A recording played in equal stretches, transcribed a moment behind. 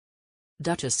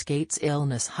Duchess Kate's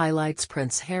illness highlights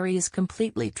Prince Harry's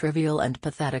completely trivial and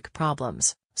pathetic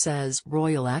problems, says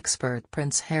royal expert.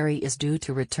 Prince Harry is due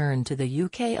to return to the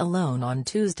UK alone on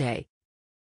Tuesday,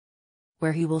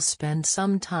 where he will spend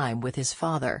some time with his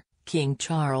father, King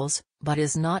Charles, but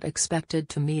is not expected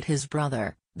to meet his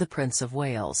brother, the Prince of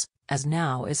Wales, as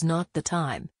now is not the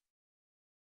time.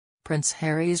 Prince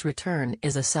Harry's return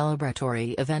is a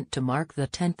celebratory event to mark the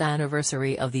 10th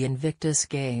anniversary of the Invictus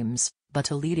Games, but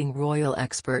a leading royal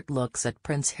expert looks at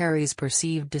Prince Harry's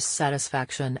perceived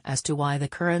dissatisfaction as to why the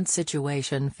current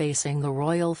situation facing the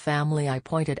royal family. I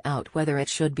pointed out whether it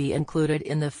should be included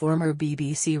in the former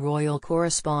BBC royal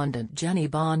correspondent Jenny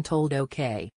Bond told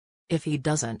OK. If he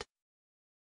doesn't,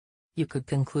 you could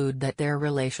conclude that their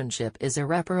relationship is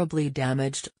irreparably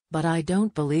damaged, but I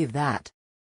don't believe that.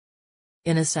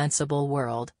 In a sensible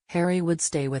world, Harry would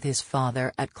stay with his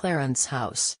father at Clarence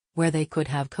House, where they could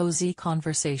have cozy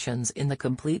conversations in the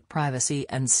complete privacy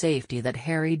and safety that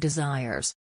Harry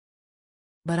desires.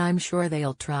 But I'm sure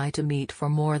they'll try to meet for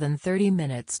more than 30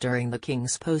 minutes during the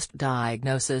King's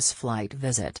post-diagnosis flight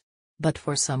visit. But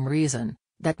for some reason,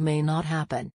 that may not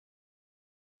happen.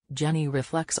 Jenny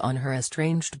reflects on her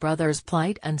estranged brother's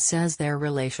plight and says their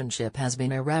relationship has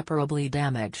been irreparably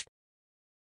damaged.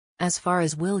 As far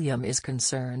as William is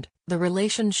concerned, the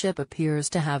relationship appears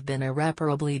to have been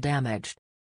irreparably damaged.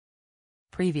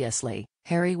 Previously,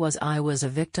 Harry was "I was a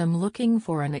victim looking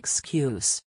for an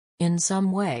excuse." In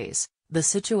some ways, the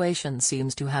situation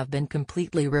seems to have been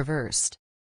completely reversed.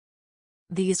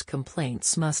 These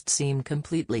complaints must seem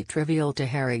completely trivial to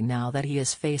Harry now that he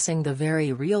is facing the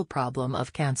very real problem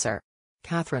of cancer.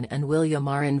 Catherine and William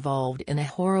are involved in a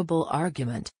horrible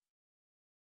argument,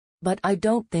 but I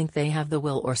don't think they have the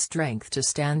will or strength to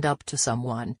stand up to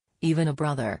someone, even a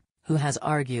brother, who has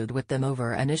argued with them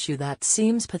over an issue that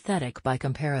seems pathetic by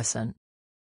comparison.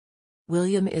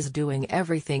 William is doing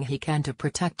everything he can to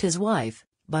protect his wife,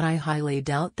 but I highly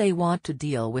doubt they want to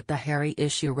deal with the Harry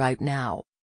issue right now.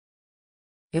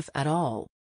 If at all,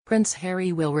 Prince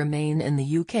Harry will remain in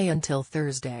the UK until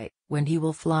Thursday, when he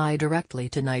will fly directly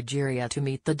to Nigeria to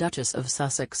meet the Duchess of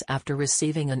Sussex after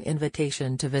receiving an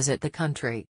invitation to visit the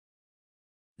country.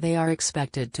 They are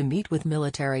expected to meet with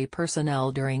military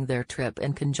personnel during their trip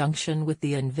in conjunction with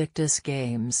the Invictus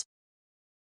Games.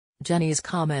 Jenny's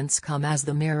comments come as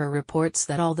the Mirror reports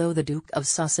that although the Duke of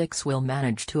Sussex will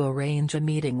manage to arrange a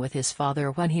meeting with his father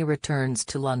when he returns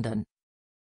to London,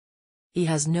 he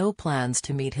has no plans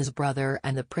to meet his brother,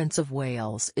 and the Prince of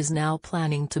Wales is now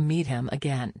planning to meet him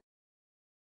again.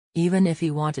 Even if he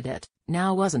wanted it,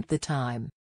 now wasn't the time.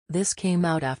 This came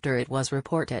out after it was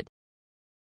reported.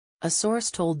 A source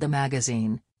told the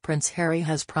magazine, Prince Harry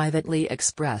has privately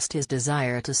expressed his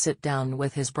desire to sit down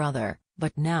with his brother,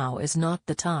 but now is not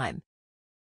the time.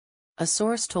 A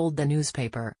source told the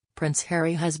newspaper, Prince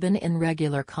Harry has been in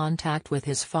regular contact with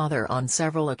his father on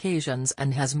several occasions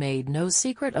and has made no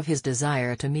secret of his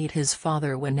desire to meet his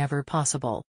father whenever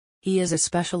possible. He is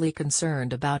especially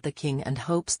concerned about the King and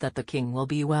hopes that the King will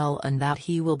be well and that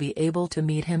he will be able to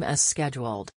meet him as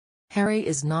scheduled. Harry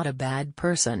is not a bad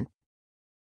person,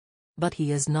 but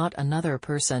he is not another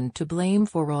person to blame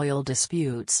for royal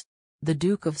disputes. The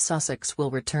Duke of Sussex will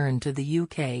return to the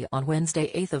UK on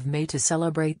Wednesday 8th of May to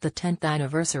celebrate the 10th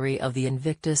anniversary of the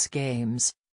Invictus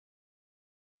Games,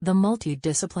 the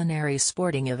multidisciplinary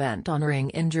sporting event honouring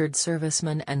injured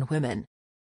servicemen and women.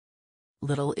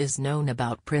 Little is known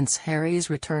about Prince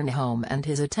Harry's return home and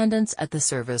his attendance at the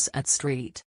service at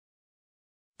St.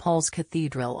 Paul's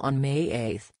Cathedral on May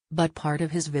 8, but part of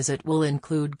his visit will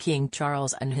include King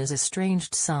Charles and his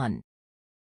estranged son.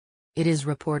 It is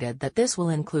reported that this will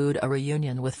include a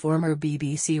reunion with former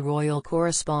BBC royal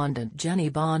correspondent Jenny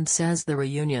Bond. Says the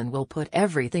reunion will put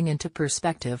everything into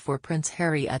perspective for Prince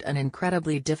Harry at an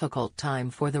incredibly difficult time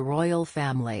for the royal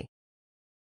family.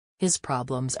 His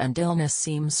problems and illness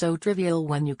seem so trivial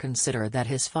when you consider that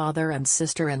his father and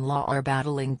sister-in-law are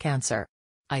battling cancer.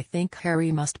 I think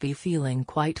Harry must be feeling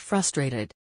quite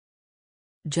frustrated.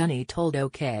 Jenny told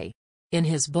OK. In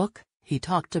his book, he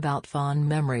talked about fond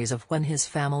memories of when his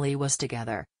family was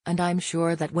together, and I'm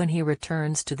sure that when he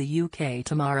returns to the UK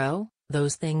tomorrow,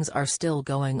 those things are still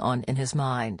going on in his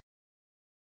mind.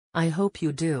 I hope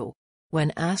you do.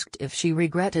 When asked if she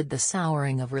regretted the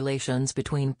souring of relations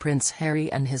between Prince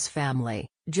Harry and his family,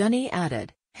 Jenny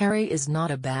added, "Harry is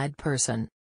not a bad person.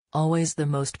 Always the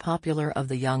most popular of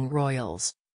the young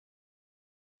royals.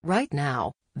 Right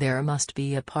now, there must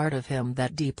be a part of him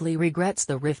that deeply regrets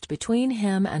the rift between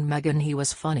him and Meghan. He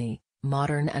was funny,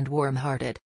 modern and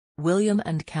warm-hearted. William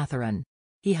and Catherine.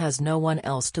 He has no one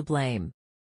else to blame."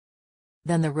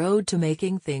 Then the road to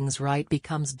making things right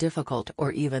becomes difficult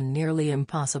or even nearly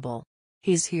impossible.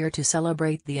 He's here to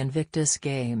celebrate the Invictus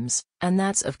Games, and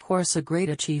that's of course a great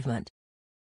achievement.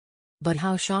 But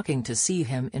how shocking to see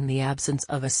him in the absence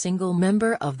of a single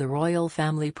member of the royal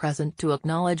family present to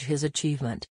acknowledge his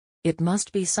achievement. It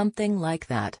must be something like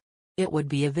that. It would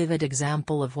be a vivid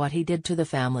example of what he did to the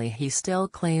family he still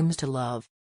claims to love.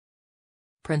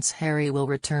 Prince Harry will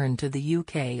return to the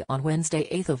UK on Wednesday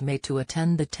 8 May to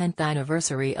attend the 10th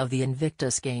anniversary of the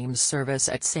Invictus Games service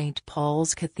at St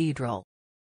Paul's Cathedral.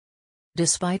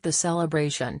 Despite the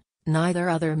celebration, neither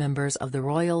other members of the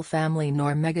royal family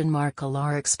nor Meghan Markle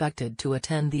are expected to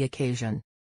attend the occasion.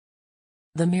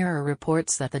 The Mirror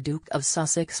reports that the Duke of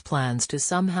Sussex plans to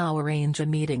somehow arrange a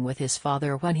meeting with his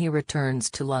father when he returns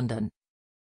to London,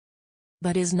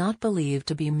 but is not believed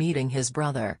to be meeting his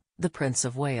brother, the Prince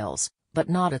of Wales, but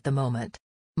not at the moment.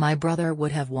 "My brother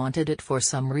would have wanted it for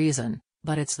some reason,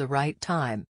 but it's the right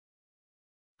time,"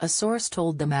 a source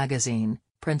told the magazine.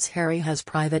 Prince Harry has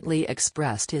privately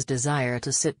expressed his desire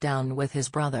to sit down with his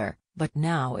brother, but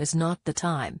now is not the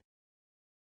time.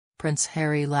 Prince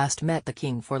Harry last met the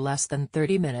King for less than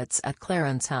 30 minutes at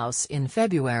Clarence House in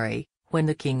February, when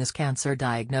the King's cancer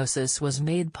diagnosis was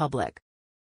made public.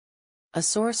 A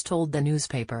source told the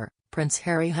newspaper, Prince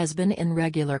Harry has been in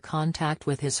regular contact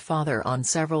with his father on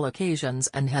several occasions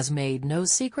and has made no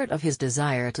secret of his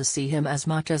desire to see him as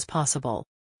much as possible.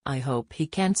 "I hope he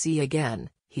can see again,"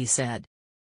 he said.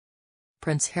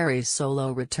 Prince Harry's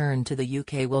solo return to the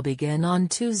UK will begin on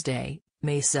Tuesday,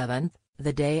 May 7,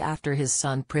 the day after his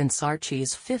son Prince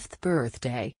Archie's 5th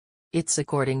birthday. It's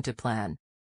according to plan.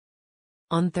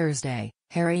 On Thursday,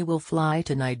 Harry will fly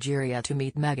to Nigeria to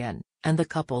meet Meghan, and the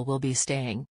couple will be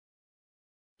staying.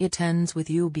 It ends with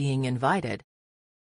you being invited,